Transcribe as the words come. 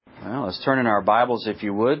Well, let's turn in our Bibles, if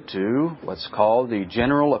you would, to what's called the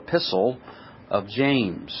General Epistle of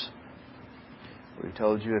James. We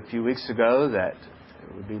told you a few weeks ago that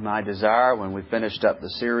it would be my desire when we finished up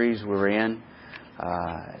the series we were in,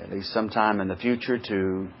 at least sometime in the future,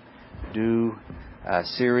 to do a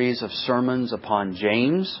series of sermons upon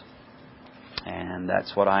James. And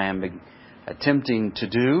that's what I am attempting to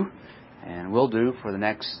do and will do for the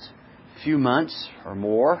next few months or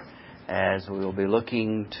more, as we will be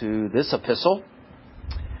looking to this epistle.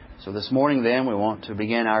 So this morning then we want to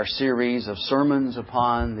begin our series of sermons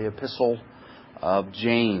upon the epistle of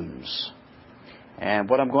James. And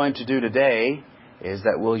what I'm going to do today is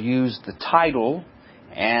that we'll use the title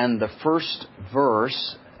and the first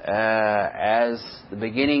verse as the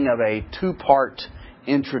beginning of a two-part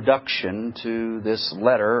introduction to this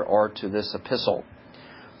letter or to this epistle.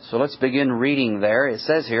 So let's begin reading there. It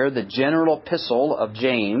says here, the General Epistle of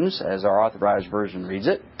James, as our Authorized Version reads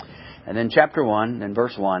it. And then chapter 1 and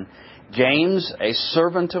verse 1. James, a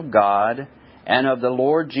servant of God and of the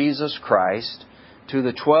Lord Jesus Christ, to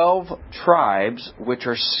the 12 tribes which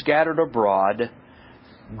are scattered abroad,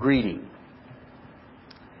 greeting.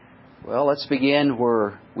 Well, let's begin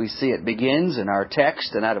where we see it begins in our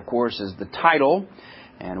text, and that, of course, is the title.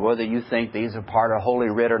 And whether you think these are part of Holy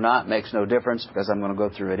Writ or not makes no difference, because I'm going to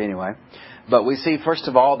go through it anyway. But we see, first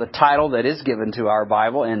of all, the title that is given to our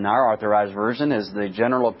Bible in our Authorized Version is the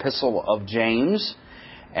General Epistle of James.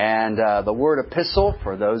 And the word epistle,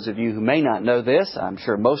 for those of you who may not know this, I'm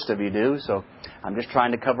sure most of you do, so I'm just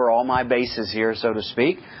trying to cover all my bases here, so to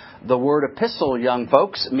speak. The word epistle, young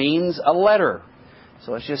folks, means a letter.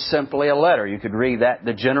 So it's just simply a letter. You could read that,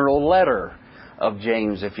 the general letter of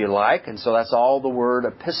James, if you like. And so that's all the word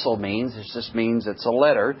epistle means. It just means it's a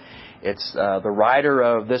letter. It's the writer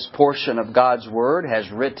of this portion of God's Word has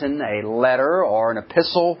written a letter or an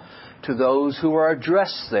epistle to those who are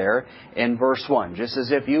addressed there in verse 1. Just as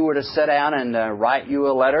if you were to sit down and write you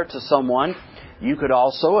a letter to someone, you could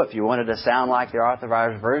also, if you wanted to sound like the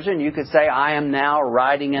Authorized Version, you could say, I am now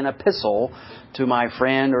writing an epistle to my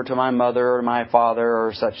friend or to my mother or my father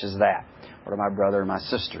or such as that, or to my brother or my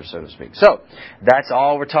sister, so to speak. So, that's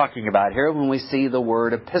all we're talking about here when we see the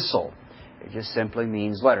word epistle. It just simply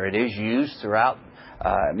means letter. It is used throughout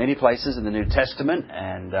many places in the New Testament,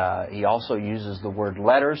 and he also uses the word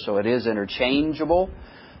letter, so it is interchangeable.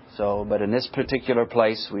 So, but in this particular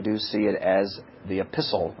place, we do see it as the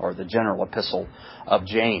epistle, or the general epistle of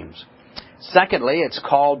James. Secondly, it's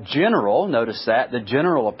called general. Notice that, the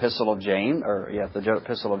general epistle of James, the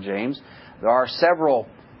epistle of James. There are several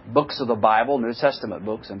books of the Bible, New Testament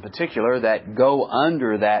books in particular, that go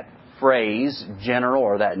under that phrase general,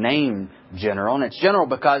 or that name general. And it's general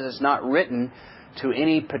because it's not written to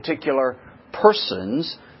any particular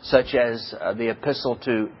persons, such as the epistle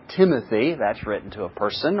to Timothy, that's written to a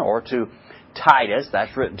person, or to Titus,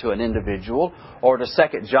 that's written to an individual, or to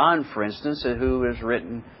 2 John, for instance, who is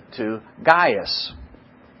written to Gaius.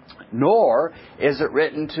 Nor is it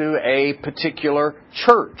written to a particular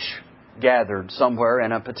church gathered somewhere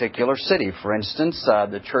in a particular city. For instance,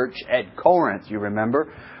 the church at Corinth, you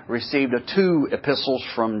remember, received 2 epistles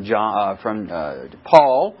from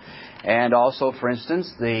Paul. And also, for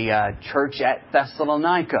instance, the church at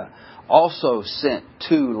Thessalonica also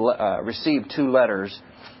received 2 letters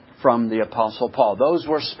from the Apostle Paul. Those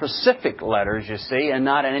were specific letters, you see, and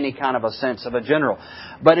not in any kind of a sense of a general.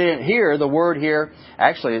 But the word here,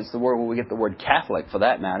 actually it's the word where we get the word Catholic for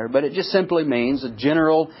that matter, but it just simply means a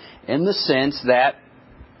general in the sense that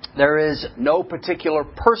there is no particular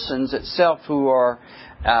persons itself who are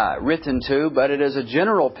written to, but it is a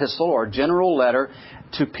general epistle or general letter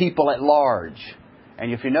to people at large.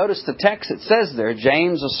 And if you notice the text, it says there,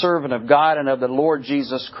 James, a servant of God and of the Lord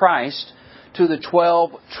Jesus Christ, to the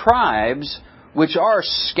 12 tribes which are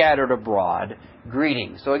scattered abroad,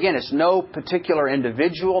 greeting. So again, it's no particular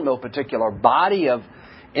individual, no particular body of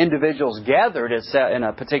individuals gathered in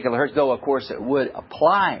a particular church, though of course it would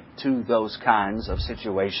apply to those kinds of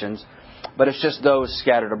situations, but it's just those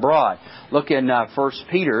scattered abroad. Look in 1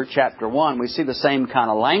 Peter chapter 1, we see the same kind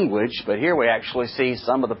of language, but here we actually see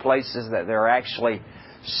some of the places that they're actually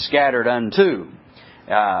scattered unto.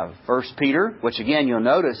 1 Peter, which again you'll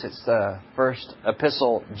notice it's the first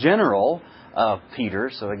epistle general of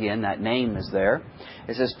Peter, so again that name is there.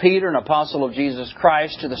 It says, Peter, an apostle of Jesus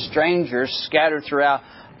Christ, to the strangers scattered throughout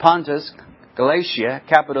Pontus, Galatia,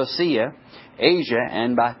 Cappadocia, Asia,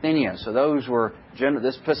 and Bithynia. So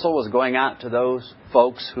this epistle was going out to those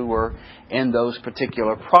folks who were in those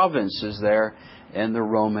particular provinces there in the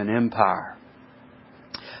Roman Empire.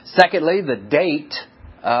 Secondly, the date,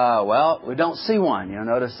 we don't see one. You'll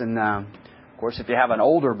notice in course, if you have an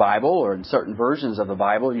older Bible or in certain versions of the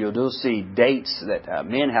Bible, you'll see dates that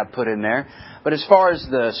men have put in there. But as far as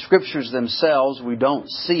the Scriptures themselves, we don't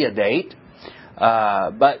see a date.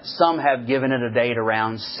 But some have given it a date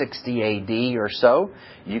around 60 A.D. or so.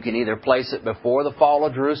 You can either place it before the fall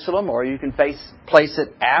of Jerusalem or you can place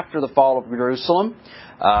it after the fall of Jerusalem.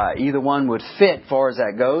 Either one would fit, far as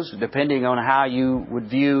that goes, depending on how you would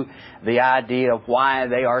view the idea of why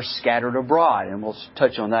they are scattered abroad. And we'll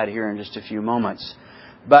touch on that here in just a few moments.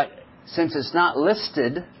 But since it's not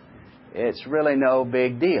listed, it's really no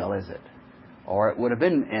big deal, is it? Or it would have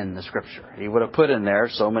been in the Scripture. He would have put in there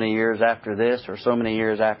so many years after this or so many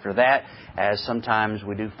years after that, as sometimes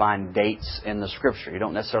we do find dates in the Scripture. You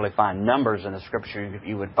don't necessarily find numbers in the Scripture.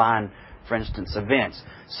 You would find, for instance, events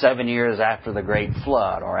 7 years after the Great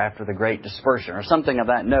Flood or after the Great Dispersion or something of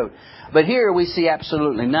that note. But here we see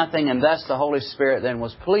absolutely nothing, and thus the Holy Spirit then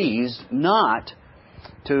was pleased not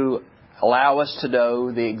to allow us to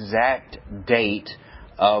know the exact date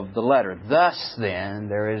of the letter. Thus, then,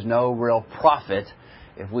 there is no real profit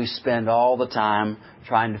if we spend all the time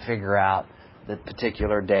trying to figure out the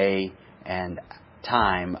particular day and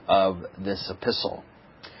time of this epistle.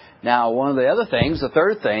 Now, one of the other things, the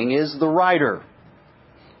third thing, is the writer.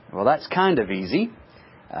 Well, that's kind of easy.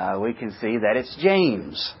 We can see that it's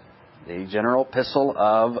James, the general epistle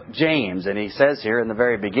of James. And he says here in the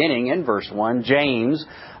very beginning, in verse 1, James,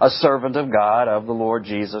 a servant of God, of the Lord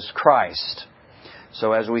Jesus Christ.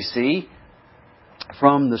 So as we see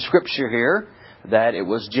from the Scripture here that it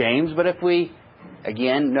was James, but if we,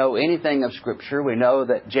 again, know anything of Scripture, we know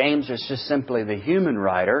that James is just simply the human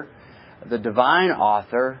writer. The divine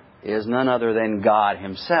author is none other than God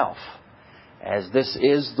Himself. As this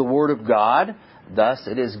is the Word of God, thus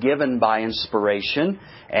it is given by inspiration,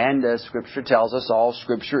 and as Scripture tells us, all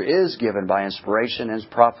Scripture is given by inspiration and is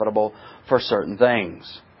profitable for certain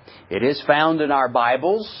things. It is found in our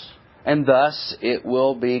Bibles, and thus it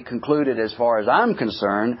will be concluded, as far as I'm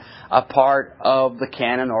concerned, a part of the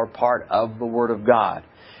canon or part of the Word of God.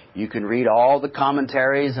 You can read all the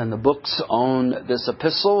commentaries and the books on this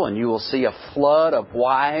epistle, and you will see a flood of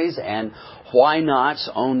whys and why nots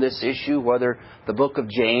on this issue, whether the book of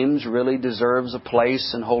James really deserves a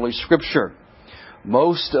place in Holy Scripture.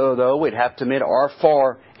 Most, though, we'd have to admit, are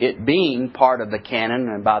for it being part of the canon,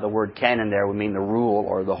 and by the word canon there we mean the rule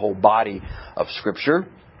or the whole body of Scripture.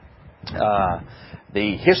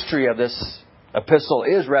 The history of this epistle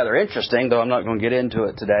is rather interesting, though I'm not going to get into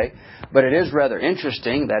it today. But it is rather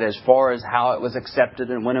interesting that as far as how it was accepted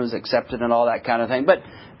and when it was accepted and all that kind of thing. But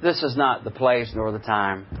this is not the place nor the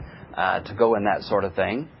time to go in that sort of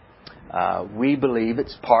thing. We believe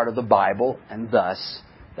it's part of the Bible, and thus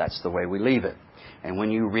that's the way we leave it. And when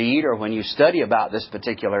you read or when you study about this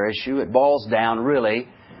particular issue, it boils down really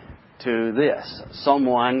to this.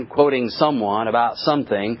 Someone quoting someone about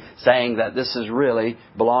something, saying that this is really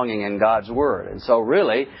belonging in God's Word. And so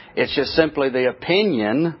really, it's just simply the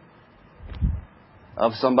opinion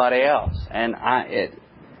of somebody else. And I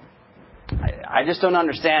just don't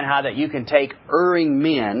understand how that you can take erring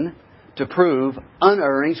men to prove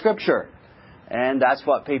unerring Scripture. And that's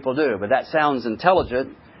what people do. But that sounds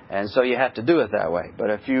intelligent, and so you have to do it that way. But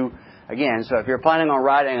if you're planning on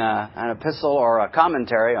writing an epistle or a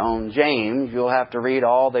commentary on James, you'll have to read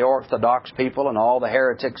all the orthodox people and all the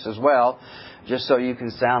heretics as well, just so you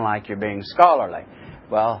can sound like you're being scholarly.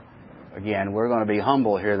 Well, again, we're going to be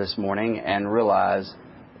humble here this morning and realize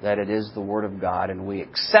that it is the Word of God, and we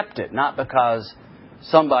accept it, not because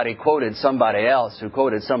somebody quoted somebody else who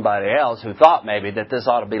quoted somebody else who thought maybe that this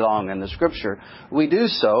ought to belong in the Scripture. We do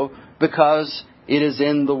so because it is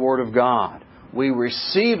in the Word of God. We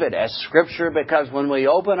receive it as Scripture because when we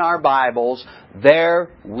open our Bibles, there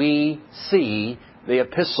we see the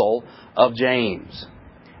epistle of James.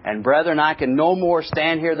 And brethren, I can no more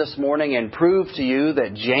stand here this morning and prove to you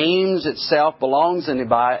that James itself belongs in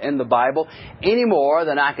the Bible any more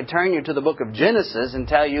than I could turn you to the book of Genesis and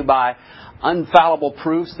tell you by infallible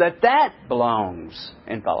proofs that belongs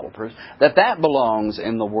in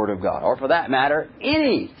the Word of God. Or for that matter,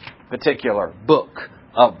 any particular book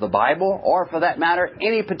of the Bible, or for that matter,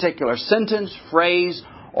 any particular sentence, phrase,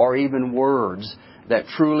 or even words that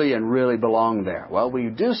truly and really belong there. Well, we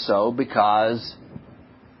do so because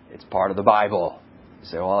it's part of the Bible. You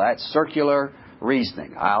say, well, that's circular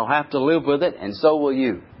reasoning. I'll have to live with it, and so will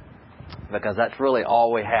you. Because that's really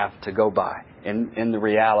all we have to go by in the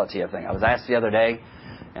reality of things. I was asked the other day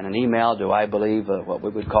in an email, do I believe what we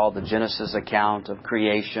would call the Genesis account of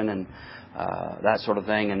creation and that sort of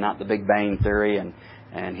thing, and not the Big Bang Theory,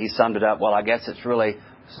 and he summed it up, well, I guess it's really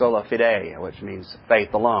sola fide, which means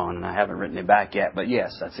faith alone. And I haven't written it back yet, but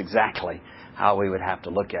yes, that's exactly how we would have to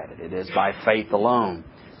look at it. It is by faith alone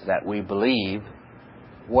that we believe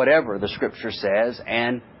whatever the Scripture says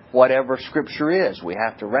and whatever Scripture is. We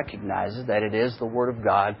have to recognize that it is the Word of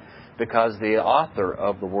God because the author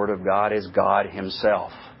of the Word of God is God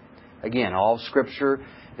Himself. Again, all Scripture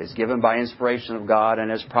is given by inspiration of God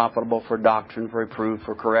and is profitable for doctrine, for reproof,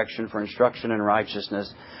 for correction, for instruction in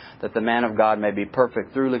righteousness, that the man of God may be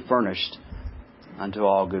perfect, thoroughly furnished unto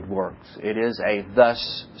all good works. It is a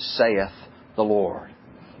thus saith the Lord.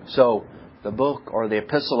 So, the book or the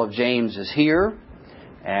epistle of James is here,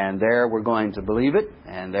 and there we're going to believe it,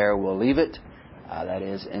 and there we'll leave it. That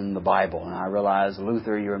is in the Bible. And I realize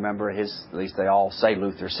Luther, you remember at least they all say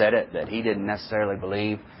Luther said it, that he didn't necessarily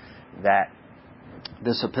believe that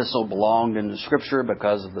this epistle belonged in the Scripture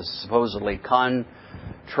because of the supposedly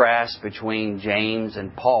contrast between James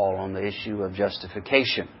and Paul on the issue of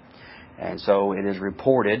justification. And so it is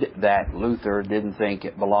reported that Luther didn't think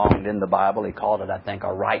it belonged in the Bible. He called it, I think,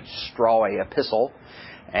 a right strawy epistle.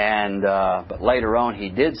 And but later on he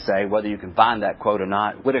did say, whether you can find that quote or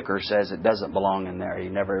not, Whitaker says it doesn't belong in there. He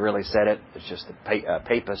never really said it. It's just the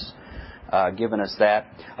papists giving us that.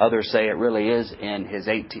 Others say it really is in his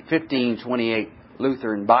 1528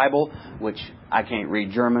 Lutheran Bible, which I can't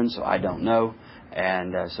read German, so I don't know.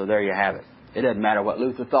 And so there you have it. It doesn't matter what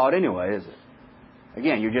Luther thought anyway, is it?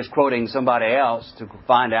 Again, you're just quoting somebody else to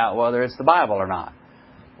find out whether it's the Bible or not.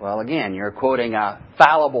 Well, again, you're quoting a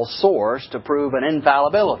fallible source to prove an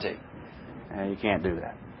infallibility. And you can't do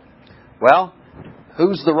that. Well,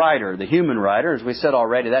 who's the writer? The human writer, as we said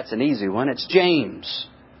already, that's an easy one. It's James.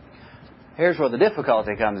 Here's where the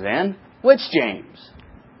difficulty comes in. Which James?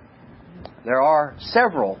 There are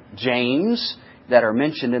several James that are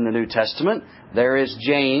mentioned in the New Testament. There is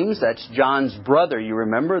James, that's John's brother, you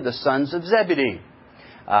remember, the sons of Zebedee.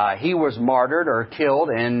 He was martyred or killed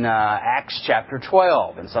in Acts chapter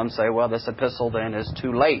 12. And some say, well, this epistle then is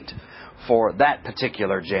too late for that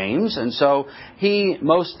particular James. And so he,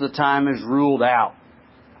 most of the time, is ruled out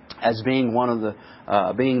as being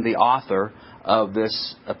being the author of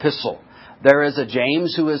this epistle. There is a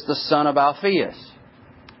James who is the son of Alphaeus.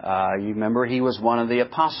 You remember he was one of the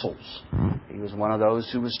apostles. He was one of those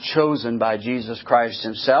who was chosen by Jesus Christ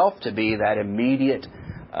Himself to be that immediate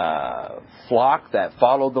flock that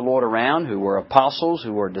followed the Lord around, who were apostles,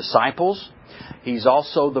 who were disciples. He's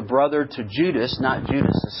also the brother to Judas, not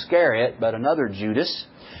Judas Iscariot, but another Judas.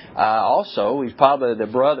 Also, he's probably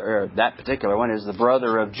the brother, or that particular one is the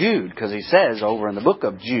brother of Jude, because he says over in the book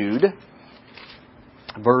of Jude,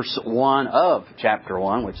 verse 1 of chapter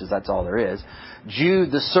 1, that's all there is,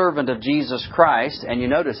 Jude, the servant of Jesus Christ, and you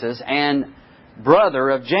notice this, and brother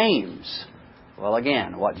of James. Well,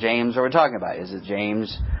 again, what James are we talking about? Is it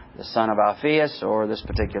James, the son of Alphaeus, or this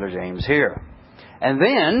particular James here? And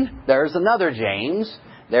then, there's another James.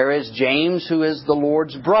 There is James who is the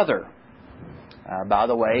Lord's brother. By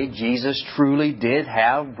the way, Jesus truly did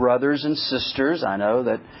have brothers and sisters. I know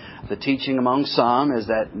that the teaching among some is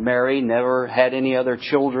that Mary never had any other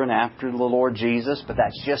children after the Lord Jesus, but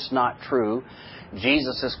that's just not true.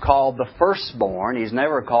 Jesus is called the firstborn. He's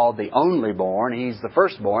never called the only born. He's the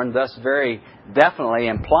firstborn, thus very definitely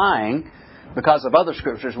implying, because of other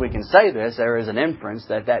scriptures we can say this, there is an inference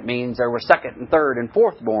that means there were second and third and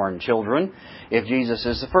fourth born children if Jesus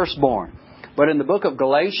is the firstborn. But in the book of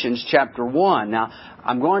Galatians chapter 1, now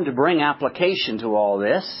I'm going to bring application to all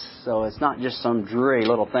this, so it's not just some dreary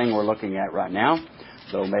little thing we're looking at right now,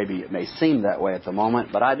 though maybe it may seem that way at the moment,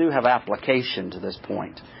 but I do have application to this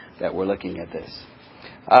point that we're looking at this.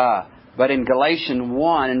 But in Galatians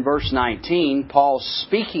 1 and verse 19, Paul's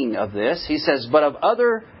speaking of this. He says, but of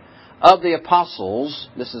other of the apostles,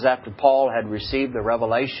 this is after Paul had received the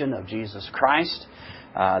revelation of Jesus Christ,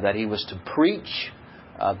 that he was to preach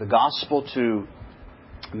the gospel to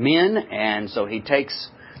men, and so he takes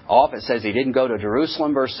off. It says he didn't go to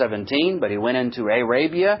Jerusalem, verse 17, but he went into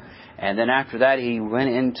Arabia, and then after that he went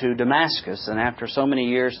into Damascus. And after so many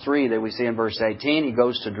years, 3 that we see in verse 18, he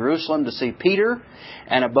goes to Jerusalem to see Peter,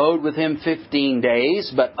 and abode with him 15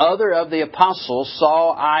 days. But other of the apostles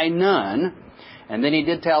saw I none. And then he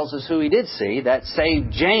tells us who he did see, that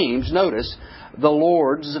save James, notice, the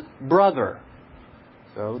Lord's brother.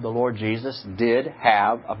 So the Lord Jesus did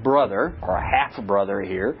have a brother, or a half-brother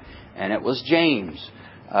here, and it was James.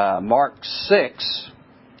 Mark 6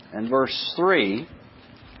 and verse 3,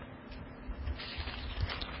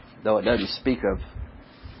 though it doesn't speak of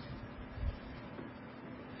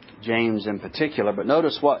James in particular, but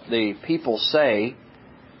notice what the people say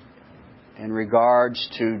in regards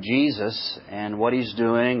to Jesus and what He's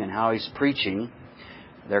doing and how He's preaching.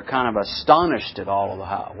 They're kind of astonished at all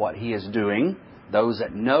of what He is doing, those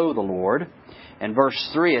that know the Lord. In verse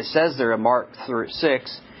 3 it says there in Mark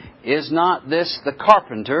 6, "Is not this the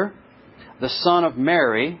carpenter, the son of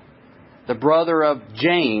Mary, the brother of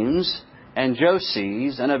James and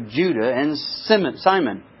Joses, and of Judah and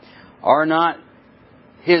Simon? Are not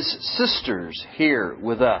his sisters here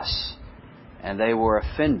with us?" And they were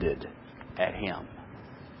offended at Him.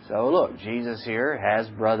 So look, Jesus here has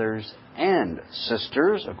brothers and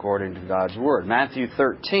sisters according to God's Word. Matthew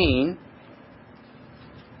 13,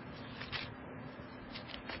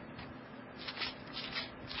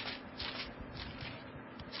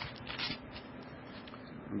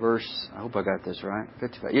 verse, I hope I got this right,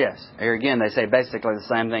 55. Yes, here again they say basically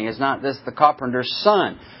the same thing. "Is not this the carpenter's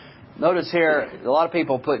son?" Notice here, a lot of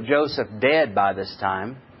people put Joseph dead by this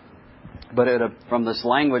time. But from this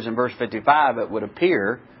language in verse 55, it would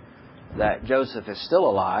appear that Joseph is still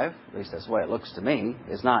alive. At least that's the way it looks to me.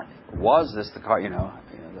 It's not, was this the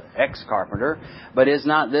ex-carpenter, but is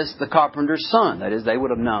not this the carpenter's son? That is, they would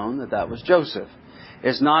have known that was Joseph.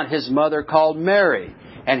 "Is not his mother called Mary?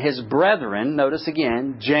 And his brethren," notice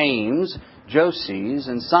again, James, Joses,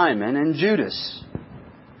 and Simon, and Judas."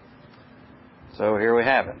 So here we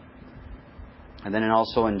have it. And then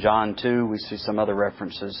also in John 2, we see some other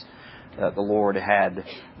references that the Lord had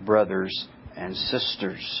brothers and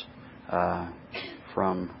sisters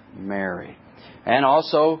from Mary. And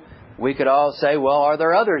also, we could all say, well, are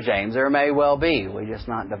there other James? There may well be. We're just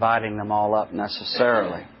not dividing them all up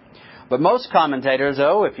necessarily. But most commentators,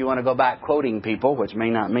 though, if you want to go back quoting people, which may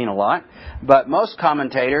not mean a lot, but most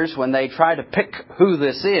commentators, when they try to pick who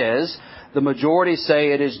this is, the majority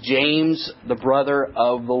say it is James, the brother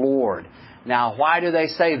of the Lord. Now, why do they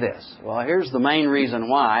say this? Well, here's the main reason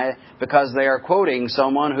why. Because they are quoting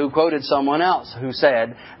someone who quoted someone else who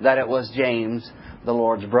said that it was James, the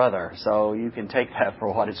Lord's brother. So you can take that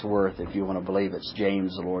for what it's worth if you want to believe it's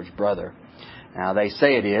James, the Lord's brother. Now, they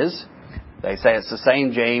say it is. They say it's the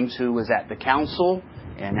same James who was at the council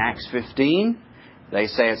in Acts 15. They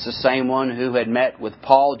say it's the same one who had met with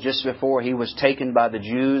Paul just before he was taken by the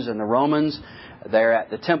Jews and the Romans there at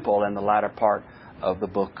the temple in the latter part of the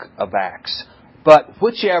book of Acts. But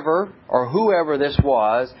whichever or whoever this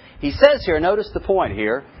was, he says here, notice the point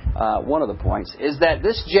here, one of the points, is that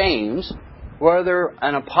this James, whether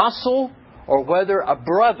an apostle or whether a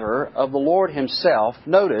brother of the Lord Himself,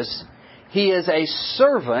 notice, he is a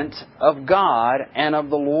servant of God and of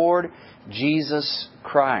the Lord Jesus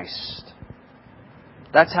Christ.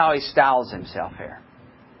 That's how he styles himself here.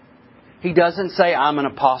 He doesn't say, I'm an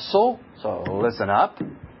apostle, so listen up.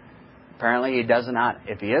 Apparently he does not,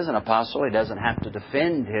 if he is an apostle, he doesn't have to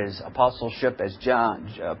defend his apostleship as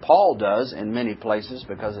Paul does in many places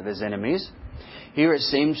because of his enemies. Here it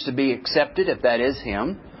seems to be accepted if that is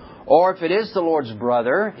him. Or if it is the Lord's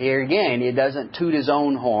brother, here again, he doesn't toot his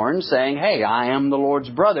own horn saying, hey, I am the Lord's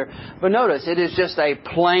brother. But notice, it is just a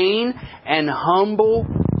plain and humble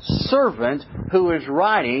servant who is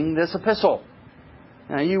writing this epistle.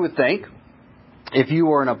 Now you would think, if you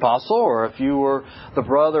were an apostle or if you were the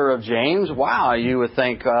brother of James, wow, you would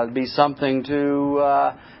think it'd be something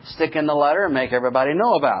to stick in the letter and make everybody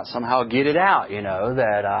know about. Somehow get it out,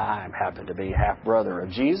 that I happen to be half-brother of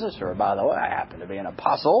Jesus, or by the way, I happen to be an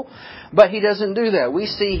apostle. But he doesn't do that. We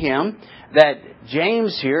see him, that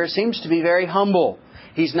James here seems to be very humble.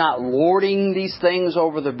 He's not lording these things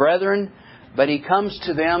over the brethren, but he comes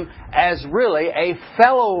to them as really a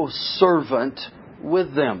fellow servant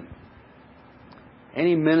with them.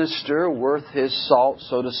 Any minister worth his salt,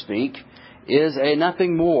 so to speak, is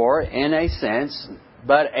nothing more, in a sense,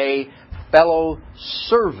 but a fellow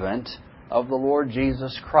servant of the Lord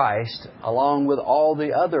Jesus Christ, along with all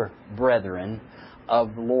the other brethren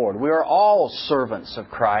of the Lord. We are all servants of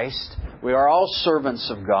Christ. We are all servants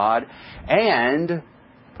of God. And,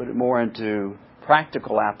 put it more into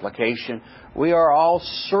practical application, we are all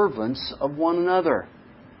servants of one another.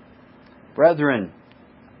 Brethren,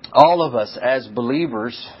 all of us as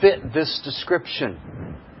believers fit this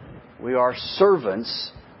description. We are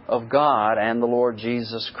servants of God and the Lord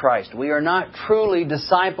Jesus Christ. We are not truly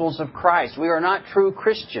disciples of Christ. We are not true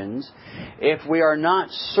Christians if we are not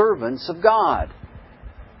servants of God.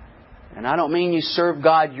 And I don't mean you serve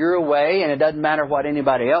God your way and it doesn't matter what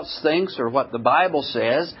anybody else thinks or what the Bible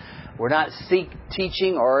says. We're not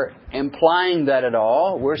teaching or implying that at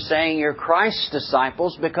all. We're saying you're Christ's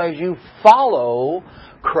disciples because you follow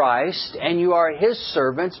Christ and you are His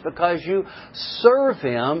servants because you serve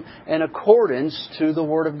Him in accordance to the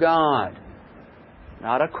Word of God.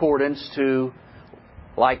 Not accordance to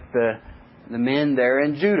like the the men there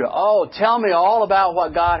in Judah. Oh, tell me all about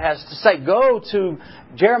what God has to say. Go to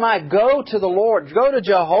Jeremiah, go to the Lord, go to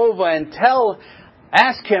Jehovah and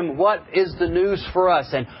ask Him what is the news for us.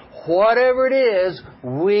 And whatever it is,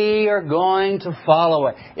 we are going to follow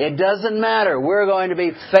it. It doesn't matter. We're going to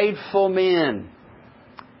be faithful men.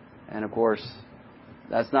 And of course,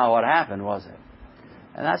 that's not what happened, was it?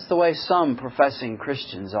 And that's the way some professing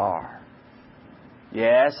Christians are.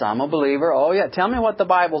 Yes, I'm a believer. Oh yeah, tell me what the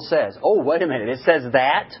Bible says. Oh, wait a minute, it says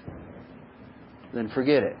that? Then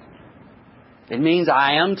forget it. It means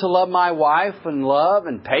I am to love my wife and love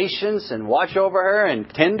and patience and watch over her and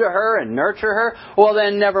tend to her and nurture her? Well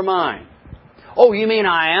then, never mind. Oh, you mean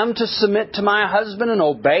I am to submit to my husband and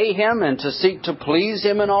obey him and to seek to please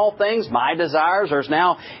him in all things? My desires are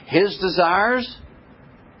now his desires?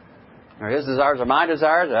 Or his desires are my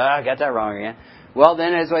desires? I got that wrong again. Well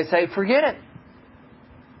then, as I say, forget it.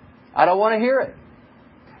 I don't want to hear it.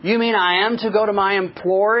 You mean I am to go to my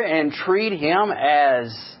employer and treat him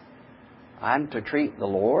as I'm to treat the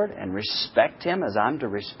Lord and respect him as I'm to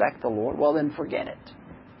respect the Lord? Well, then forget it.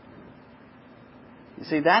 You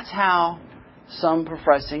see, that's how some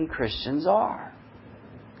professing Christians are.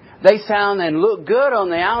 They sound and look good on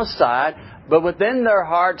the outside, but within their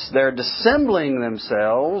hearts they're dissembling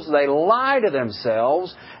themselves, they lie to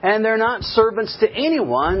themselves, and they're not servants to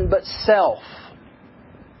anyone but self.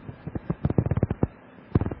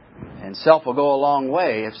 And self will go a long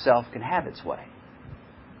way if self can have its way.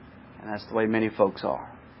 And that's the way many folks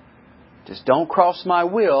are. Just don't cross my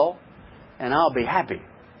will and I'll be happy.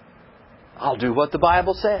 I'll do what the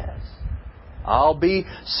Bible says. I'll be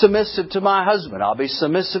submissive to my husband. I'll be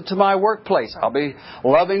submissive to my workplace. I'll be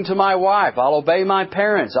loving to my wife. I'll obey my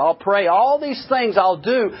parents. I'll pray. All these things I'll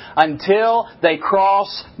do until they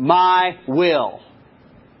cross my will.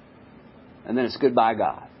 And then it's goodbye,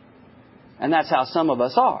 God. And that's how some of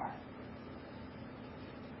us are.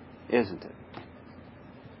 Isn't it?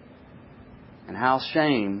 And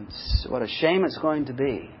what a shame it's going to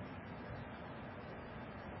be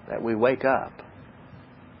that we wake up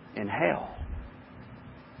in hell.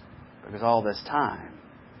 Because all this time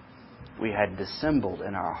we had dissembled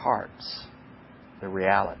in our hearts the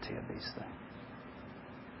reality of these things.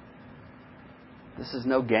 This is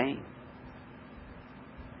no game.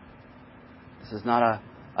 This is not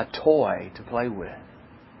a toy to play with.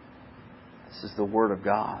 This is the Word of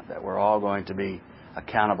God that we're all going to be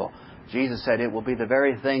accountable. Jesus said it will be the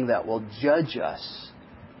very thing that will judge us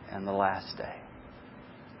in the last day.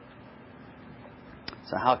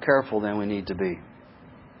 So how careful then we need to be.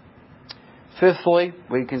 Fifthly,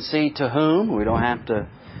 we can see to whom. We don't have to.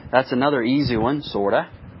 That's another easy one, sorta.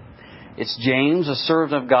 It's James, a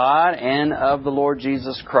servant of God and of the Lord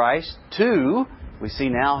Jesus Christ. We see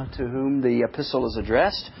now to whom the epistle is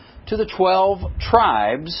addressed. To the 12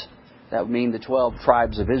 tribes. That would mean the 12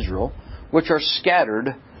 tribes of Israel, which are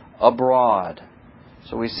scattered abroad.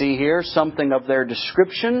 So we see here something of their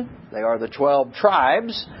description. They are the 12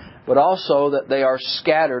 tribes, but also that they are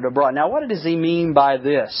scattered abroad. Now, what does he mean by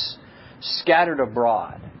this? Scattered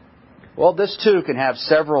abroad. Well, this too can have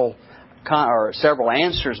several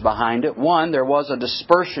answers behind it. One, there was a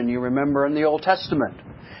dispersion, you remember, in the Old Testament.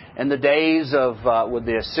 In the days of with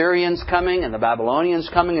the Assyrians coming and the Babylonians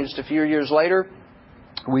coming, and just a few years later,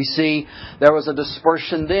 we see there was a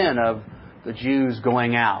dispersion then of the Jews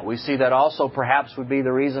going out. We see that also perhaps would be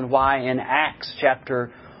the reason why in Acts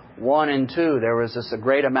chapter 1 and 2 there was a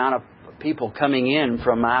great amount of people coming in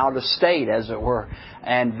from out of state, as it were,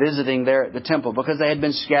 and visiting there at the temple because they had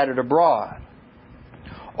been scattered abroad.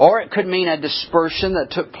 Or it could mean a dispersion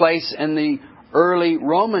that took place in the early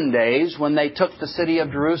Roman days when they took the city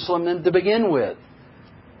of Jerusalem to begin with.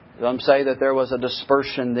 Some say that there was a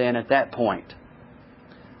dispersion then at that point.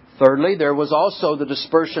 Thirdly, there was also the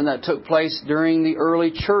dispersion that took place during the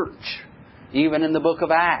early church, even in the book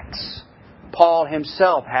of Acts. Paul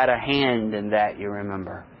himself had a hand in that, you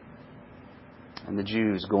remember. And the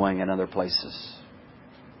Jews going in other places.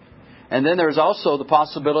 And then there's also the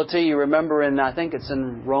possibility, you remember I think it's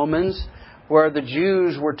in Romans, where the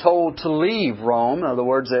Jews were told to leave Rome. In other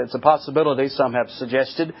words, it's a possibility, some have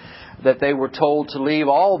suggested, that they were told to leave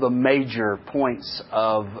all the major points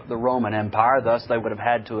of the Roman Empire. Thus, they would have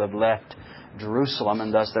had to have left Jerusalem,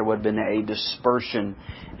 and thus there would have been a dispersion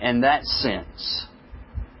in that sense.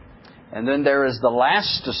 And then there is the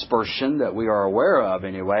last dispersion that we are aware of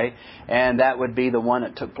anyway, and that would be the one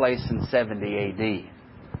that took place in 70 A.D.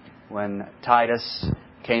 when Titus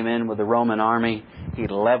came in with the Roman army. He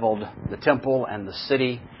leveled the temple and the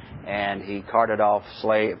city, and he carted off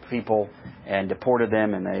slave people and deported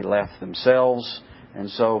them, and they left themselves. And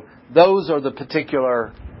so those are the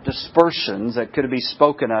particular dispersions that could be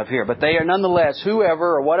spoken of here. But they are nonetheless,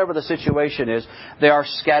 whoever or whatever the situation is, they are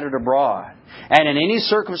scattered abroad. And in any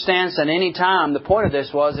circumstance and any time, the point of this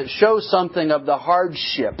was it shows something of the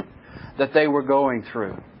hardship that they were going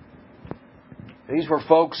through. These were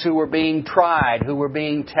folks who were being tried, who were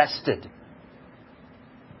being tested.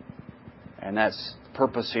 And that's the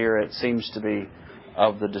purpose here, it seems to be,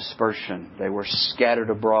 of the dispersion. They were scattered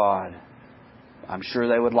abroad. I'm sure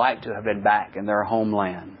they would like to have been back in their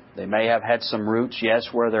homeland. They may have had some roots, yes,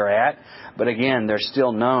 where they're at. But again, they're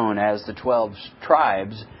still known as the 12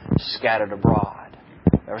 tribes scattered abroad.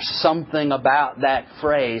 There's something about that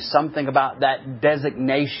phrase, something about that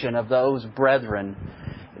designation of those brethren,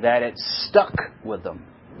 that it stuck with them.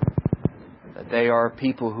 That they are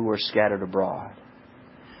people who are scattered abroad.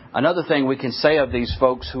 Another thing we can say of these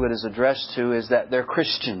folks who it is addressed to is that they're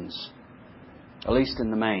Christians. At least in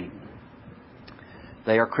the main.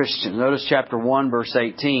 They are Christians. Notice chapter 1, verse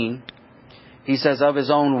 18. He says, of His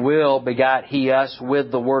own will begot He us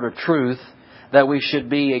with the word of truth, that we should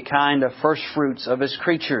be a kind of first fruits of His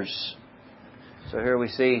creatures. So here we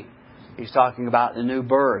see he's talking about the new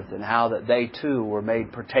birth and how that they too were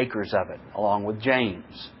made partakers of it, along with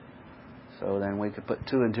James. So then we could put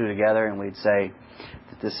two and two together and we'd say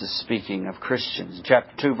that this is speaking of Christians. In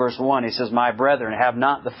chapter 2, verse 1, he says, my brethren, have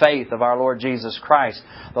not the faith of our Lord Jesus Christ,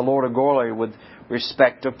 the Lord of glory, with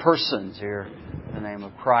respect of persons. Here, the name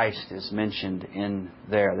of Christ is mentioned in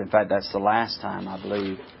there. In fact, that's the last time, I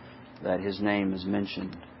believe, that His name is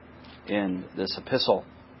mentioned in this epistle.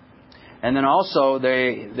 And then also,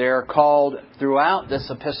 they're called throughout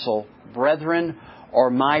this epistle, brethren or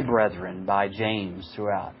my brethren, by James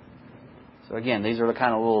throughout. So again, these are the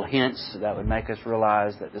kind of little hints that would make us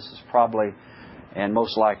realize that this is probably and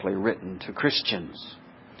most likely written to Christians.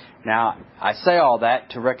 Now, I say all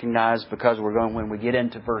that to recognize, because when we get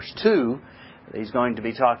into verse 2, he's going to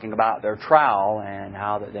be talking about their trial and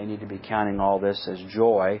how that they need to be counting all this as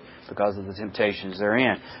joy because of the temptations they're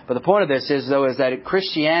in. But the point of this is that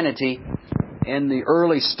Christianity, in the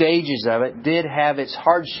early stages of it, did have its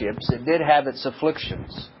hardships. It did have its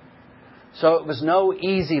afflictions. So it was no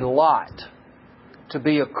easy lot to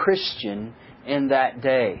be a Christian in that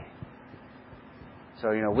day. So,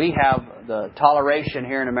 we have the toleration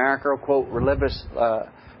here in America, quote, religious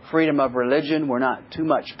freedom of religion. We're not too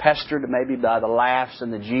much pestered maybe by the laughs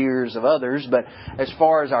and the jeers of others. But as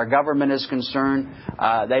far as our government is concerned,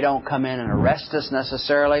 they don't come in and arrest us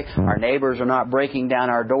necessarily. Our neighbors are not breaking down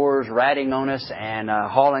our doors, ratting on us and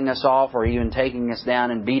hauling us off, or even taking us down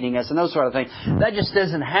and beating us and those sort of things. That just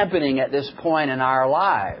isn't happening at this point in our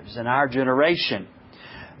lives, in our generation.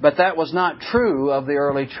 But that was not true of the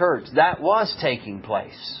early church. That was taking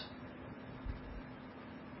place.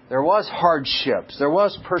 There was hardships. There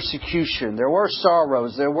was persecution. There were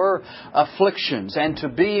sorrows. There were afflictions. And to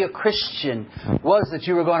be a Christian was that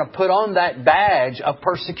you were going to put on that badge of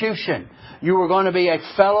persecution. You were going to be a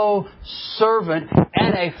fellow servant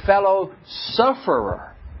and a fellow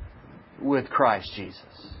sufferer with Christ Jesus.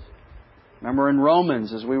 Remember in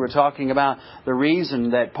Romans, as we were talking about the reason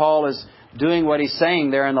that Paul is doing what he's saying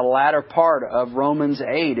there in the latter part of Romans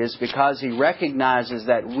 8 is because he recognizes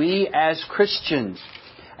that we as Christians,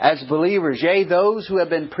 as believers, yea, those who have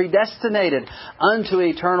been predestinated unto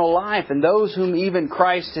eternal life, and those whom even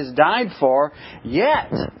Christ has died for,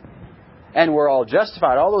 yet, and we're all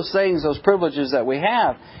justified, all those things, those privileges that we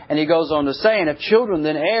have. And he goes on to say, and if children,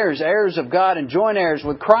 then heirs, heirs of God, and joint heirs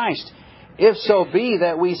with Christ, if so be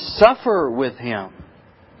that we suffer with Him,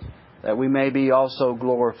 that we may be also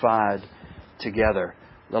glorified together.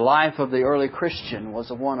 The life of the early Christian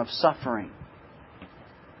was one of suffering.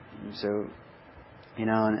 And so,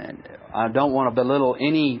 and I don't want to belittle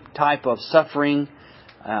any type of suffering,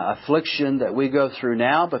 affliction that we go through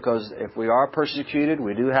now, because if we are persecuted,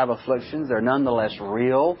 we do have afflictions. They're nonetheless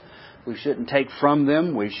real. We shouldn't take from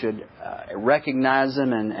them. We should recognize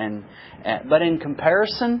them. But in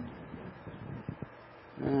comparison,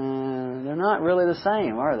 they're not really the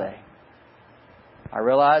same, are they? I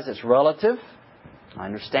realize it's relative. I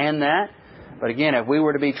understand that. But again, if we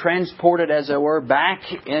were to be transported, as it were, back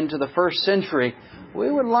into the first century, we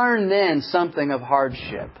would learn then something of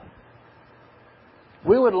hardship.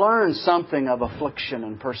 We would learn something of affliction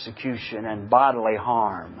and persecution and bodily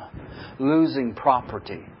harm, losing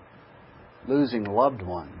property, losing loved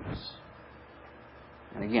ones.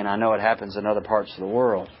 And again, I know it happens in other parts of the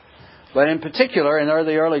world. But in particular, in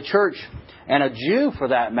the early church, and a Jew for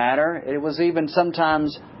that matter, it was even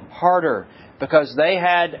sometimes harder, because they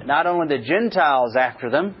had not only the Gentiles after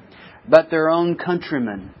them, but their own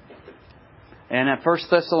countrymen. And in 1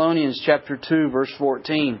 Thessalonians chapter 2, verse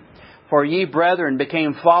 14, For ye, brethren,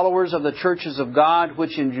 became followers of the churches of God,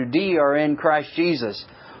 which in Judea are in Christ Jesus.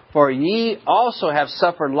 For ye also have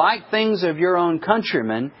suffered like things of your own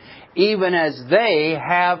countrymen, even as they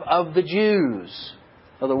have of the Jews.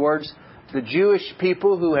 In other words, the Jewish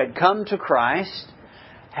people who had come to Christ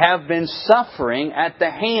have been suffering at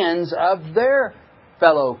the hands of their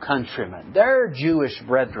fellow countrymen, their Jewish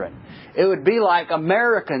brethren. It would be like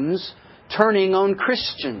Americans turning on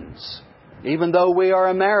Christians, even though we are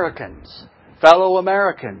Americans, fellow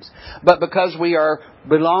Americans. But because we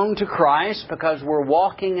belong to Christ, because we're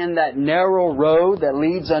walking in that narrow road that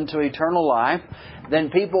leads unto eternal life, then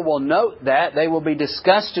people will note that, they will be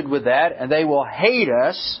disgusted with that, and they will hate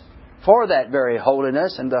us for that very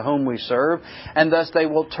holiness and to whom we serve, and thus they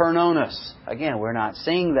will turn on us. Again, we're not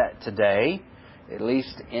seeing that today, at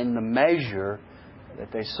least in the measure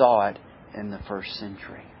that they saw it in the first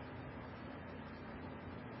century.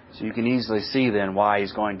 So you can easily see then why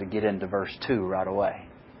he's going to get into verse 2 right away.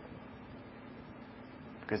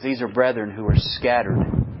 Because these are brethren who are scattered,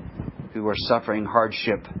 who are suffering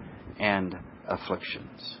hardship and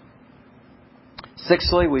afflictions.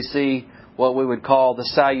 Sixthly, we see what we would call the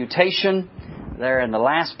salutation there in the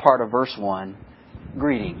last part of verse 1.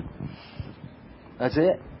 Greeting. That's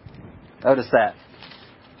it. Notice that.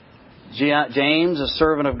 James, a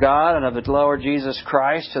servant of God and of the Lord Jesus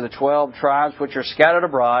Christ, to the 12 tribes which are scattered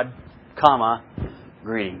abroad, comma,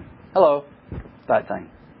 greeting. Hello. That thing.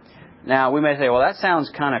 Now, we may say, well, that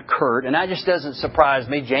sounds kind of curt, and that just doesn't surprise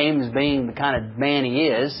me, James being the kind of man he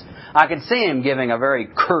is. I could see him giving a very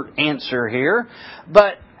curt answer here.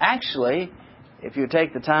 But actually, if you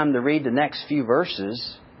take the time to read the next few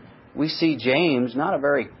verses, we see James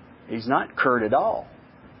he's not curt at all.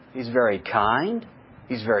 He's very kind.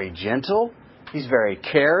 He's very gentle. He's very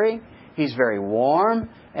caring. He's very warm.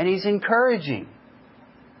 And he's encouraging.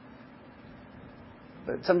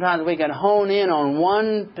 But sometimes we can hone in on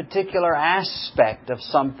one particular aspect of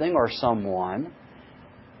something or someone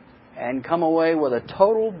and come away with a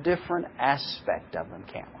total different aspect of them,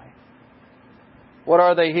 can't we? What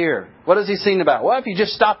are they here? What is he seen about? Well, if you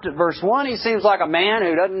just stopped at verse 1, he seems like a man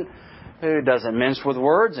who doesn't mince with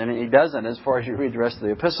words, and he doesn't as far as you read the rest of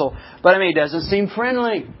the epistle. But he doesn't seem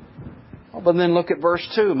friendly. Oh, but then look at verse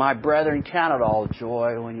 2. My brethren, count it all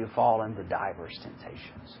joy when you fall into diverse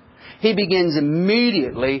temptations. He begins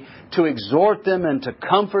immediately to exhort them and to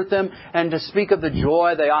comfort them and to speak of the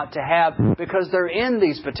joy they ought to have because they're in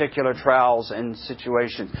these particular trials and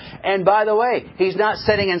situations. And by the way, he's not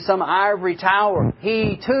sitting in some ivory tower.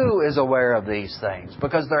 He too is aware of these things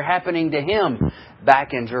because they're happening to him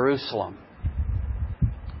back in Jerusalem.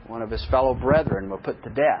 One of his fellow brethren was put to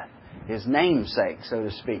death. His namesake, so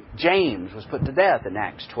to speak, James, was put to death in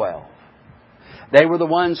Acts 12. They were the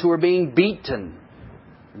ones who were being beaten.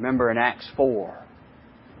 Remember in Acts 4.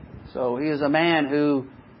 So he is a man who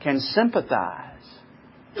can sympathize,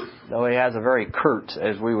 though he has a very curt,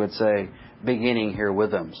 as we would say, beginning here with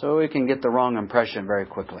them. So we can get the wrong impression very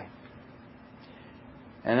quickly.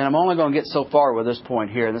 And then I'm only going to get so far with this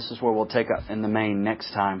point here. This is where we'll take up in the main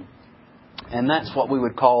next time. And that's what we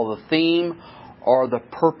would call the theme or the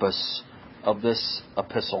purpose of this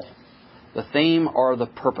epistle. The theme or the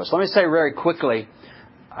purpose. Let me say very quickly,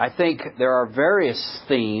 I think there are various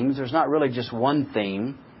themes. There's not really just one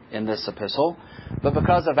theme in this epistle. But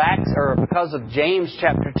because of James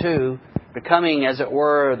chapter 2 becoming, as it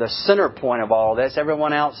were, the center point of all this,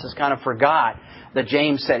 everyone else has kind of forgot that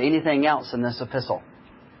James said anything else in this epistle.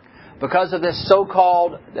 Because of this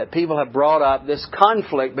so-called, that people have brought up, this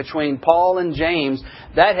conflict between Paul and James,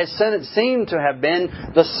 that has seemed to have been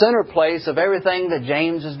the center place of everything that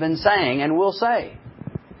James has been saying and will say.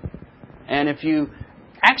 And if you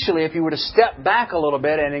were to step back a little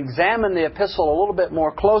bit and examine the epistle a little bit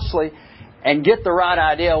more closely and get the right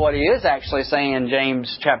idea of what he is actually saying in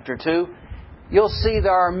James chapter 2, you'll see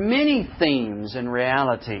there are many themes in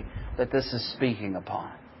reality that this is speaking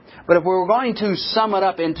upon. But if we were going to sum it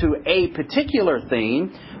up into a particular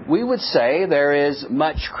theme, we would say there is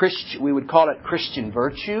much we would call it Christian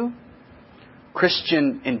virtue,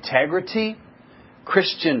 Christian integrity,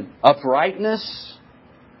 Christian uprightness,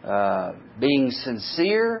 being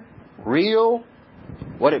sincere, real,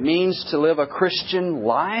 what it means to live a Christian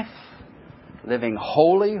life, living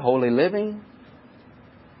holy living.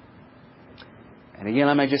 And again,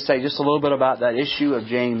 let me just say just a little bit about that issue of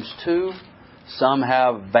James 2. Some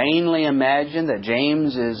have vainly imagined that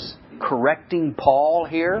James is correcting Paul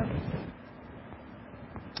here,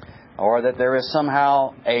 or that there is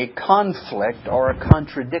somehow a conflict or a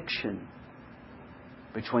contradiction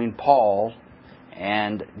between Paul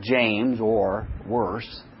and James, or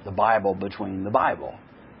worse, the Bible between the Bible.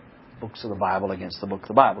 books of the Bible against the book of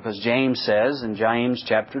the Bible. Because James says in James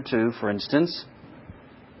chapter 2, for instance,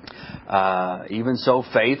 even so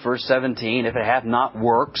faith, verse 17, if it hath not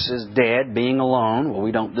works, is dead, being alone. Well,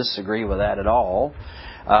 we don't disagree with that at all.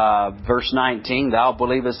 Verse 19, thou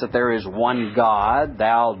believest that there is one God,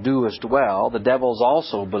 thou doest well. The devils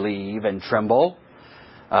also believe and tremble.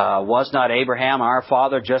 Was not Abraham our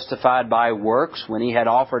father justified by works when he had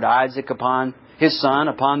offered Isaac upon his son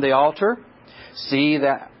upon the altar? See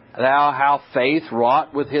that thou how faith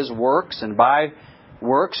wrought with his works, and by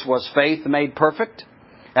works was faith made perfect.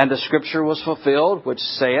 And the Scripture was fulfilled, which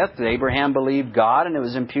saith, Abraham believed God, and it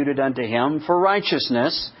was imputed unto him for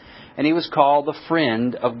righteousness, and he was called the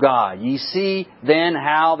friend of God. Ye see then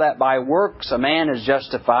how that by works a man is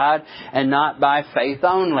justified, and not by faith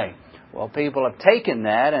only. Well, people have taken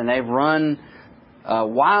that and they've run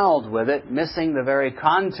wild with it, missing the very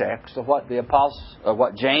context of what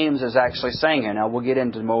what James is actually saying here. Now, we'll get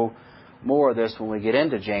into more of this when we get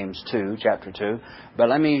into James 2, chapter 2. But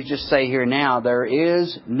let me just say here now, there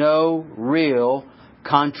is no real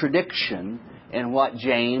contradiction in what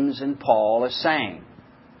James and Paul is saying.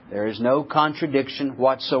 There is no contradiction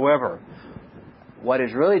whatsoever. What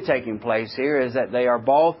is really taking place here is that they are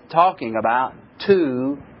both talking about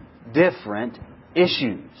two different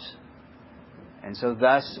issues. And so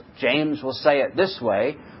thus, James will say it this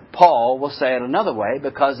way, Paul will say it another way,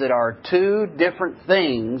 because there are two different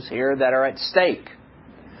things here that are at stake.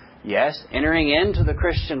 Yes, entering into the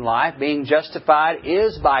Christian life, being justified,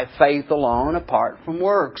 is by faith alone, apart from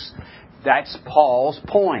works. That's Paul's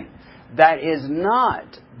point. That is not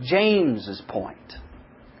James's point.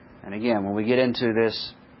 And again, when we get into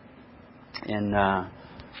this in a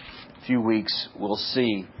few weeks, we'll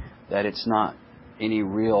see that it's not any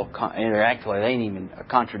real, actually, it ain't even a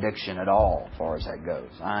contradiction at all as far as that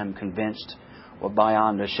goes. I'm convinced, well,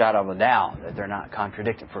 beyond a shadow of a doubt, that they're not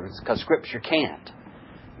contradicting, because Scripture can't.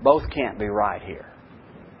 Both can't be right here.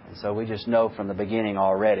 And so we just know from the beginning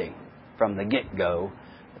already, from the get-go,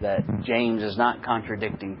 that James is not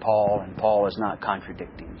contradicting Paul, and Paul is not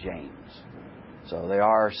contradicting James. So they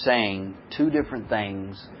are saying two different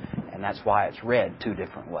things, and that's why it's read two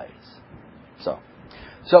different ways.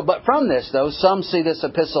 But from this, though, some see this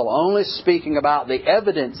epistle only speaking about the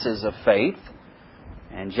evidences of faith.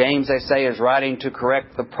 And James, they say, is writing to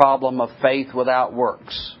correct the problem of faith without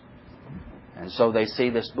works. And so they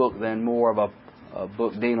see this book then more of a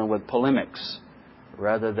book dealing with polemics,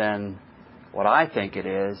 rather than what I think it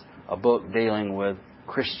is, a book dealing with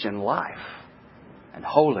Christian life and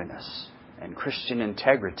holiness and Christian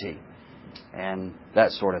integrity and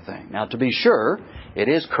that sort of thing. Now, to be sure, it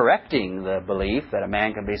is correcting the belief that a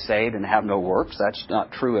man can be saved and have no works. That's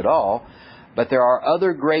not true at all. But there are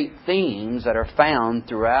other great themes that are found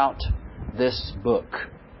throughout this book,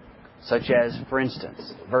 such as, for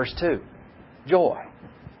instance, verse 2, joy.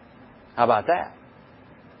 How about that?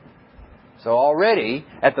 So already,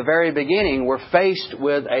 at the very beginning, we're faced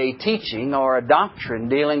with a teaching or a doctrine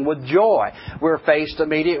dealing with joy. We're faced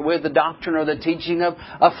immediately with the doctrine or the teaching of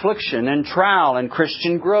affliction and trial and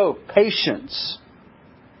Christian growth, patience,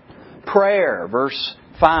 prayer, verse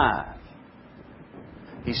 5.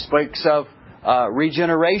 He speaks of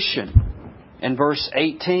regeneration in verse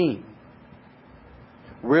 18.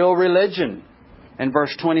 Real religion in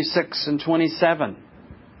verse 26 and 27.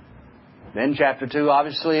 Then chapter 2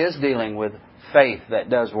 obviously is dealing with faith that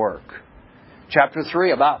does work. Chapter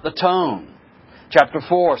 3 about the tone. Chapter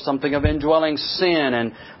 4, something of indwelling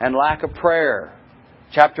sin and lack of prayer.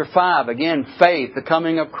 Chapter 5, again, faith, the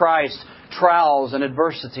coming of Christ, trials and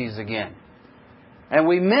adversities again. And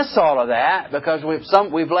we miss all of that because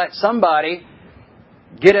we've let somebody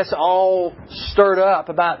get us all stirred up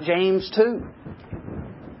about James 2.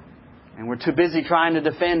 And we're too busy trying to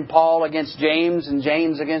defend Paul against James and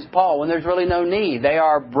James against Paul when there's really no need. They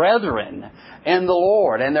are brethren in the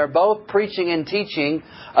Lord, and they're both preaching and teaching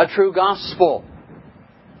a true gospel.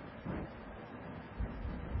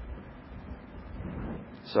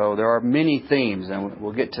 So there are many themes, and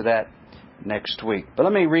we'll get to that next week. But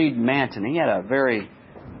let me read Manton. He had a very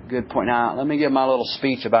good point. Now, let me give my little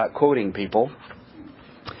speech about quoting people,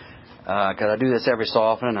 because I do this every so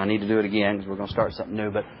often, and I need to do it again because we're going to start something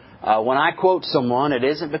new. But when I quote someone, it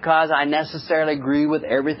isn't because I necessarily agree with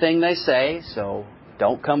everything they say, so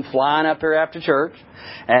don't come flying up here after church.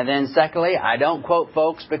 And then secondly, I don't quote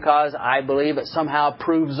folks because I believe it somehow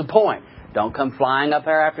proves a point. Don't come flying up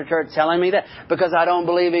here after church telling me that, because I don't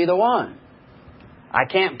believe either one. I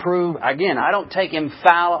can't prove, again, I don't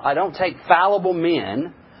take fallible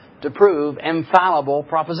men to prove infallible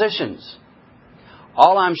propositions.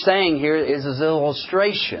 All I'm saying here is an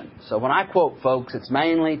illustration. So when I quote folks, it's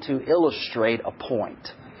mainly to illustrate a point.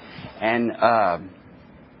 And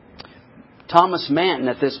Thomas Manton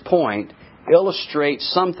at this point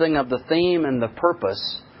illustrates something of the theme and the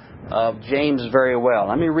purpose of James very well.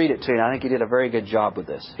 Let me read it to you. I think he did a very good job with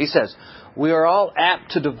this. He says, "We are all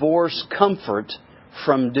apt to divorce comfort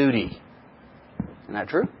from duty." Isn't that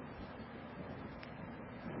true?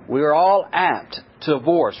 We are all apt to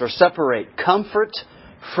divorce or separate comfort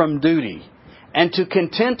from duty and to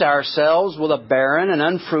content ourselves with a barren and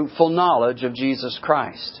unfruitful knowledge of Jesus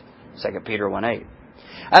Christ. 2 Peter 1:8.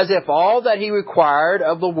 As if all that He required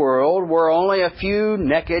of the world were only a few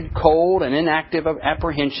naked, cold, and inactive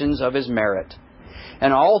apprehensions of His merit.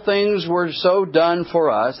 And all things were so done for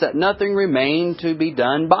us that nothing remained to be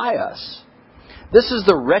done by us. This is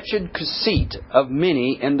the wretched conceit of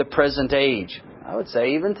many in the present age. I would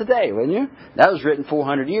say even today, wouldn't you? That was written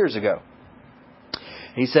 400 years ago.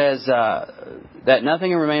 He says that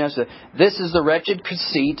nothing remains. This is the wretched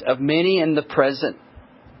conceit of many in the present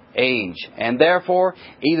age. And therefore,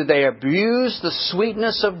 either they abuse the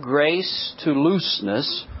sweetness of grace to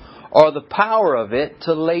looseness, or the power of it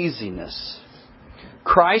to laziness.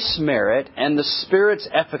 Christ's merit and the Spirit's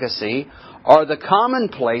efficacy are the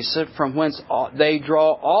commonplace from whence they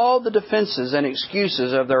draw all the defenses and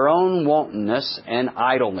excuses of their own wantonness and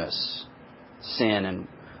idleness, sin and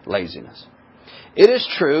laziness. It is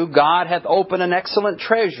true, God hath opened an excellent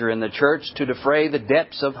treasure in the church to defray the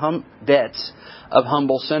debts of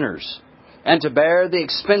humble sinners, and to bear the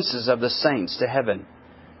expenses of the saints to heaven.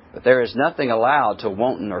 But there is nothing allowed to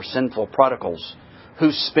wanton or sinful prodigals,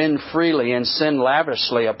 who spend freely and sin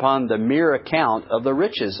lavishly upon the mere account of the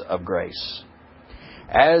riches of grace.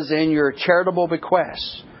 As in your charitable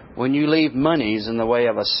bequests, when you leave monies in the way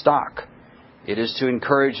of a stock, it is to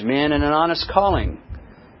encourage men in an honest calling,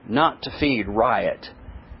 not to feed riot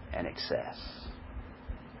and excess.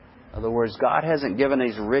 In other words, God hasn't given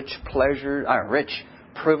these rich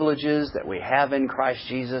privileges that we have in Christ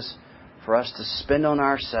Jesus for us to spend on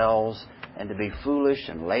ourselves and to be foolish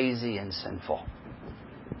and lazy and sinful.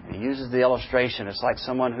 He uses the illustration. It's like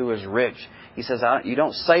someone who is rich. He says, you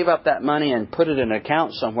don't save up that money and put it in an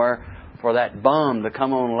account somewhere for that bum to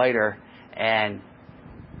come on later and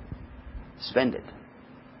spend it.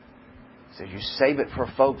 He says, you save it for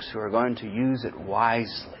folks who are going to use it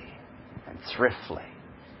wisely and thriftily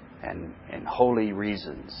and holy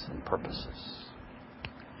reasons and purposes.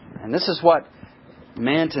 And this is what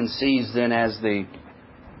Manton sees then as the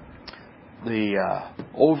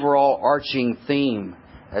overall arching theme,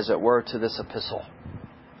 as it were, to this epistle.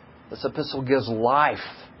 This epistle gives life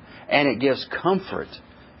and it gives comfort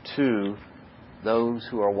to those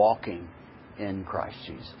who are walking in Christ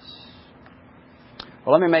Jesus.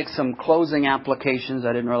 Well, let me make some closing applications.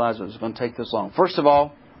 I didn't realize it was going to take this long. First of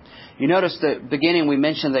all, you notice that at the beginning we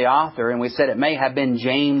mentioned the author and we said it may have been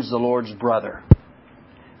James, the Lord's brother.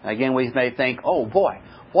 Again, we may think, oh boy,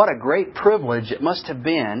 what a great privilege it must have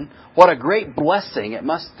been. What a great blessing it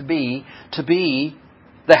must be to be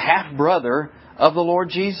the half-brother of the Lord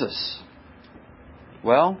Jesus.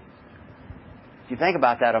 Well, if you think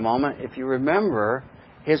about that a moment, if you remember,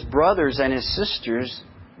 his brothers and his sisters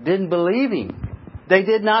didn't believe him. They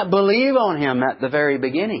did not believe on him at the very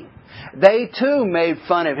beginning. They too made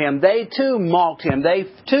fun of him. They too mocked him. They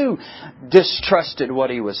too distrusted what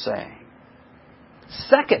he was saying.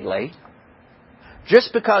 Secondly,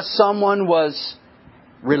 just because someone was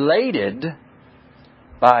related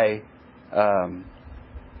by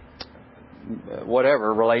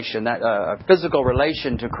whatever relation, a physical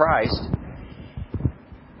relation to Christ,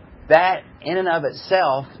 that in and of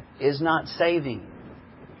itself is not saving.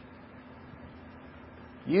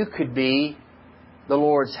 You could be the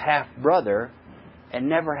Lord's half-brother and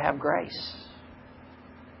never have grace.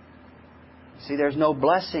 See, there's no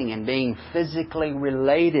blessing in being physically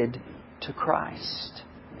related to Christ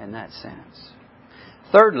in that sense.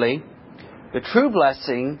 Thirdly, the true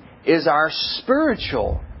blessing is our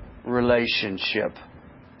spiritual relationship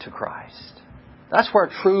to Christ. That's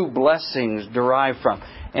where true blessings derive from.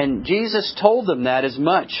 And Jesus told them that as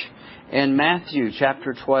much in Matthew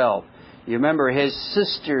chapter 12. You remember his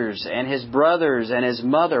sisters and his brothers and his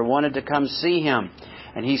mother wanted to come see him.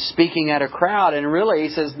 And he's speaking at a crowd. And really he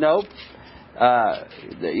says, nope.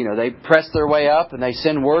 They press their way up and they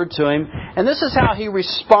send word to him. And this is how he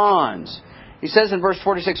responds. He says in verse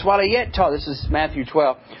 46, while he yet talked, this is Matthew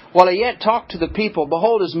 12, while he yet talked to the people,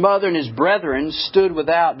 behold, his mother and his brethren stood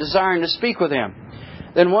without, desiring to speak with him.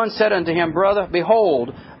 Then one said unto him, Brother,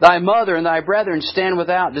 behold, thy mother and thy brethren stand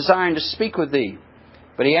without, desiring to speak with thee.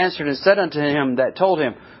 But he answered and said unto him that told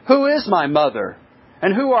him, Who is my mother?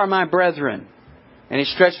 And who are my brethren? And He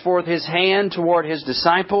stretched forth His hand toward His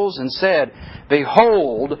disciples and said,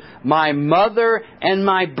 Behold, my mother and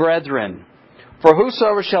my brethren. For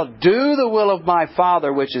whosoever shall do the will of my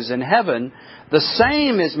Father which is in heaven, the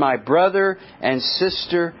same is my brother and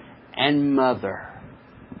sister and mother.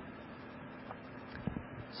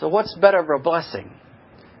 So what's better of a blessing?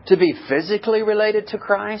 To be physically related to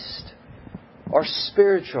Christ or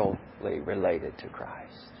spiritually related to Christ?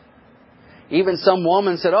 Even some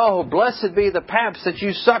woman said, oh, blessed be the paps that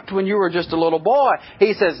you sucked when you were just a little boy.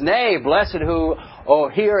 He says, nay, blessed who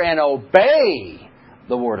hear and obey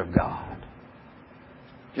the Word of God.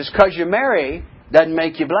 Just because you marry doesn't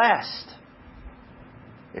make you blessed.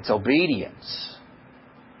 It's obedience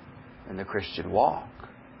in the Christian walk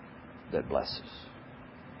that blesses.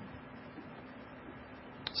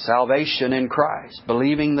 Salvation in Christ,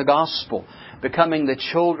 believing the gospel, becoming the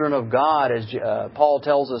children of God, as Paul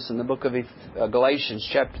tells us in the book of Galatians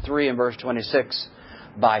chapter 3 and verse 26,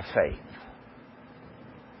 by faith.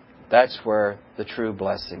 That's where the true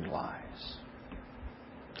blessing lies.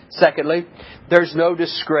 Secondly, there's no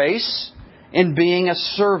disgrace in being a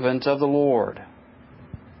servant of the Lord.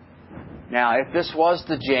 Now, if this was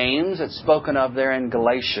the James that's spoken of there in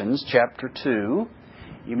Galatians chapter 2, you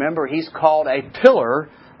remember he's called a pillar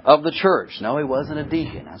of the church. No, he wasn't a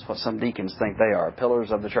deacon. That's what some deacons think they are,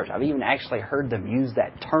 pillars of the church. I've even actually heard them use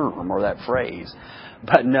that term or that phrase.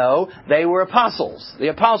 But no, they were apostles. The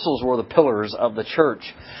apostles were the pillars of the church.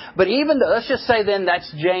 But even though, let's just say then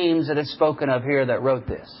that's James that is spoken of here that wrote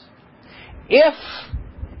this. If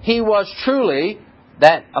he was truly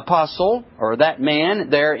that apostle or that man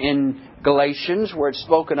there in Galatians where it's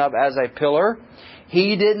spoken of as a pillar,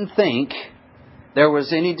 he didn't think there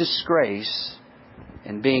was any disgrace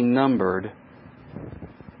in being numbered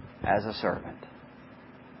as a servant.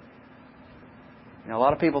 You know, a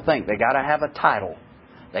lot of people think they got to have a title.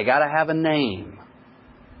 They got to have a name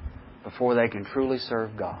before they can truly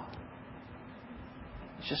serve God.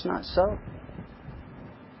 It's just not so.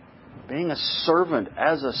 Being a servant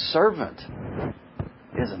as a servant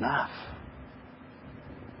is enough.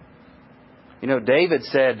 You know, David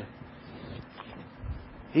said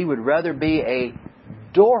he would rather be a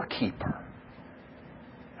doorkeeper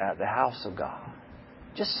at the house of God.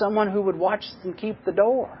 Just someone who would watch and keep the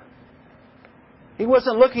door. He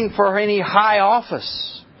wasn't looking for any high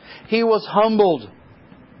office. He was humbled.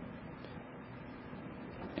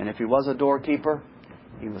 And if he was a doorkeeper,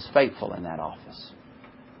 he was faithful in that office.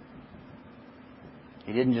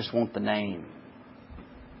 He didn't just want the name,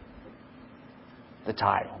 the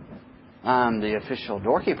title. I'm the official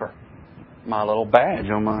doorkeeper. My little badge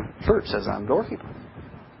on my shirt says I'm doorkeeper.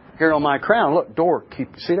 Here on my crown, look,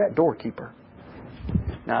 doorkeeper. See that? Doorkeeper.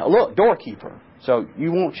 Now, look, doorkeeper. So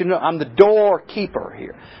you want you to know I'm the doorkeeper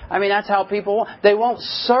here. I mean, that's how people, they won't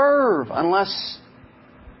serve unless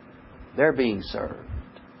they're being served.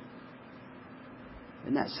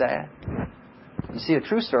 Isn't that sad? You see, a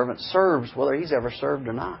true servant serves whether he's ever served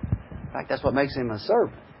or not. In fact, that's what makes him a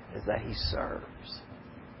servant, is that he serves.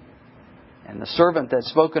 And the servant that's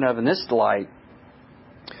spoken of in this light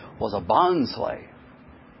was a bondslave.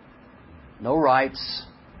 No rights,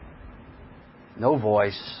 no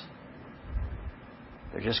voice.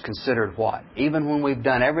 They're just considered what? Even when we've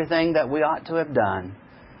done everything that we ought to have done,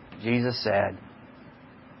 Jesus said,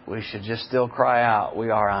 we should just still cry out, we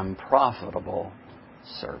are unprofitable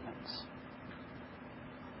servants.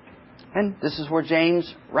 And this is where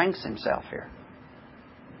James ranks himself here.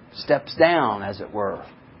 Steps down, as it were.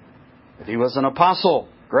 If he was an apostle,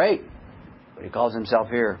 great. But he calls himself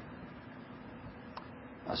here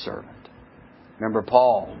a servant. Remember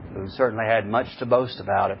Paul, who certainly had much to boast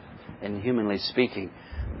about it, in humanly speaking.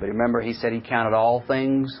 But remember, he said he counted all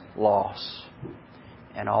things loss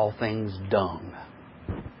and all things dung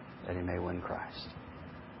that he may win Christ.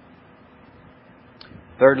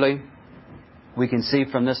 Thirdly, we can see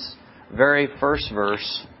from this very first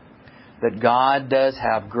verse that God does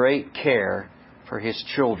have great care for His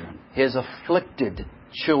children, His afflicted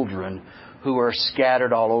children who are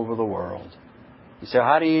scattered all over the world. You say,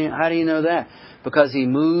 how do you know that? Because He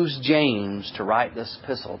moves James to write this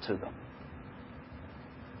epistle to them.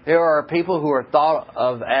 There are people who are thought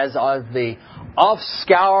of as the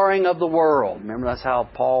offscouring of the world. Remember, that's how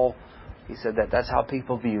Paul, he said that's how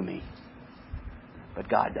people view me. But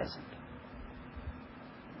God doesn't.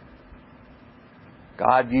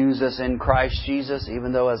 God views us in Christ Jesus,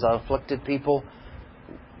 even though as afflicted people,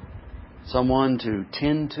 someone to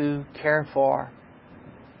tend to, care for,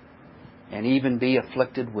 and even be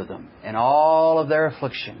afflicted with them. In all of their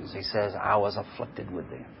afflictions, He says, I was afflicted with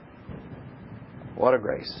them. What a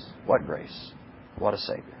grace. What grace. What a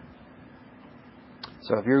Savior.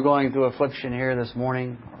 So if you're going through affliction here this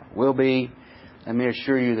morning, or will be, let me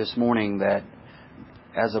assure you this morning that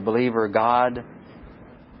as a believer, God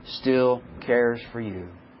still cares for you.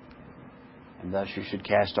 And thus you should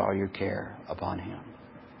cast all your care upon Him.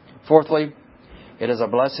 Fourthly, it is a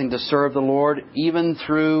blessing to serve the Lord even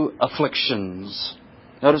through afflictions.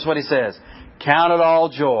 Notice what he says. Count it all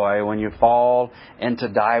joy when you fall into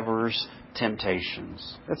divers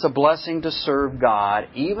temptations. It's a blessing to serve God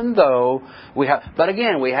even though we have... But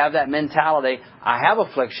again, we have that mentality, I have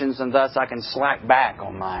afflictions and thus I can slack back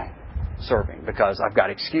on my serving because I've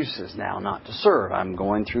got excuses now not to serve. I'm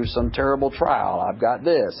going through some terrible trial. I've got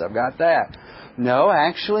this. I've got that. No,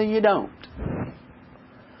 actually you don't.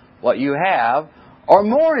 What you have are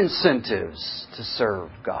more incentives to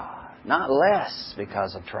serve God. Not less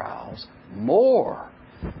because of trials. More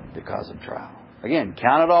because of trial. Again,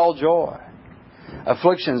 count it all joy.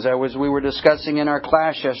 Afflictions, as we were discussing in our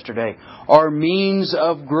class yesterday, are means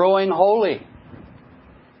of growing holy.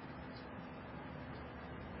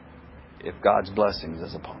 If God's blessings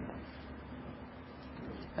is upon them.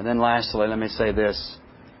 And then lastly, let me say this.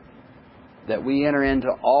 That we enter into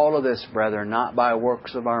all of this, brethren, not by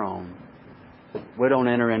works of our own. We don't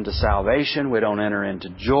enter into salvation. We don't enter into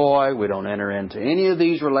joy. We don't enter into any of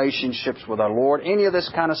these relationships with our Lord. Any of this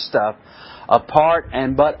kind of stuff apart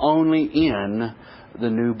and but only in the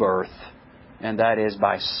new birth. And that is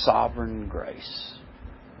by sovereign grace.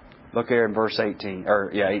 Look here in verse 18.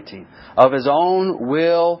 Of His own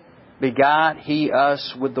will begot He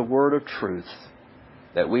us with the word of truth,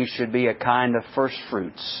 that we should be a kind of first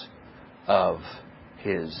fruits of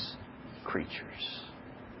His creatures.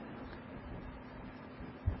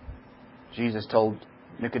 Jesus told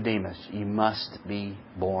Nicodemus, you must be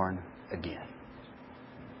born again,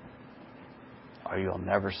 or you'll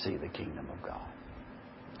never see the kingdom of God.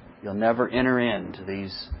 You'll never enter into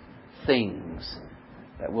these things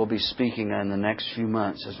that we'll be speaking in the next few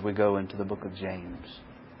months as we go into the book of James.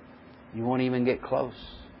 You won't even get close.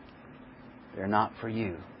 They're not for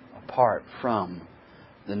you, apart from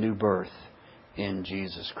the new birth in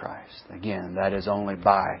Jesus Christ. Again, that is only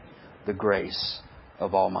by the grace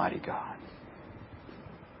of Almighty God.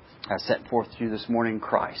 I set forth to you this morning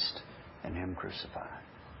Christ and Him crucified.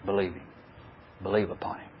 Believe Him. Believe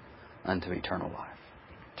upon Him unto eternal life.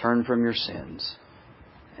 Turn from your sins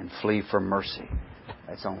and flee from mercy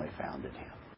that's only found in Him.